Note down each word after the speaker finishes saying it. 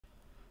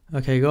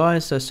Okay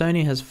guys, so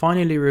Sony has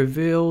finally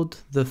revealed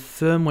the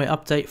firmware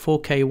update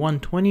 4K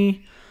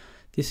 120.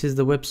 This is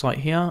the website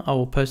here. I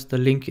will post the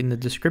link in the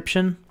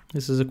description.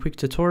 This is a quick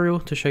tutorial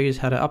to show you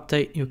how to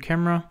update your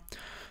camera.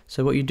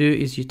 So what you do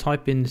is you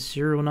type in the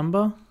serial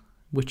number,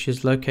 which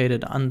is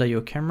located under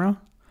your camera.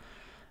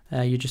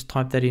 You just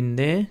type that in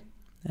there,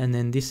 and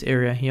then this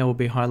area here will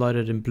be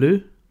highlighted in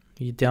blue.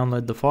 You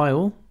download the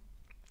file.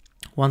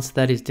 Once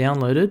that is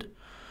downloaded,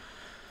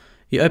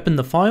 you open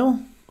the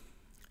file.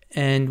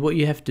 And what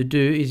you have to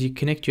do is you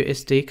connect your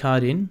SD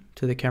card in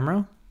to the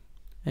camera,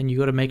 and you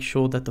got to make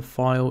sure that the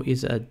file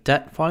is a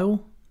DAT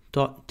file,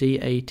 .dat,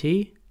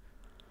 and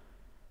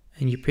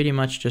you pretty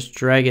much just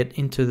drag it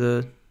into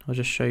the, I'll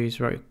just show you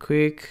right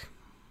quick.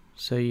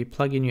 So you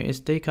plug in your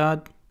SD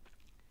card.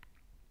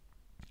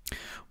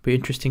 Be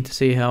interesting to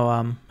see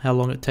how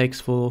long it takes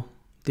for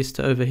this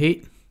to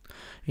overheat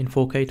in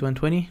 4K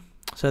 120.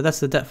 So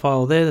that's the DAT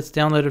file there, that's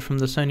downloaded from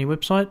the Sony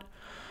website.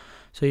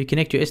 So you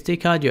connect your SD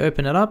card, you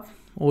open it up.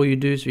 All you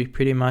do is you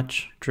pretty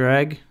much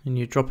drag and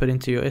you drop it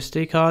into your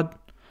SD card.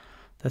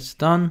 That's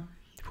done.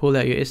 You pull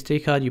out your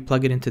SD card, you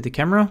plug it into the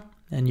camera,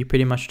 and you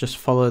pretty much just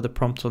follow the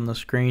prompts on the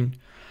screen.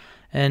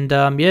 And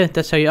yeah,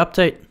 that's how you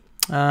update.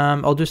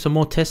 I'll do some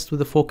more tests with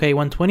the 4K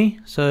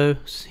 120, so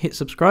hit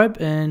subscribe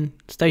and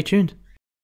stay tuned.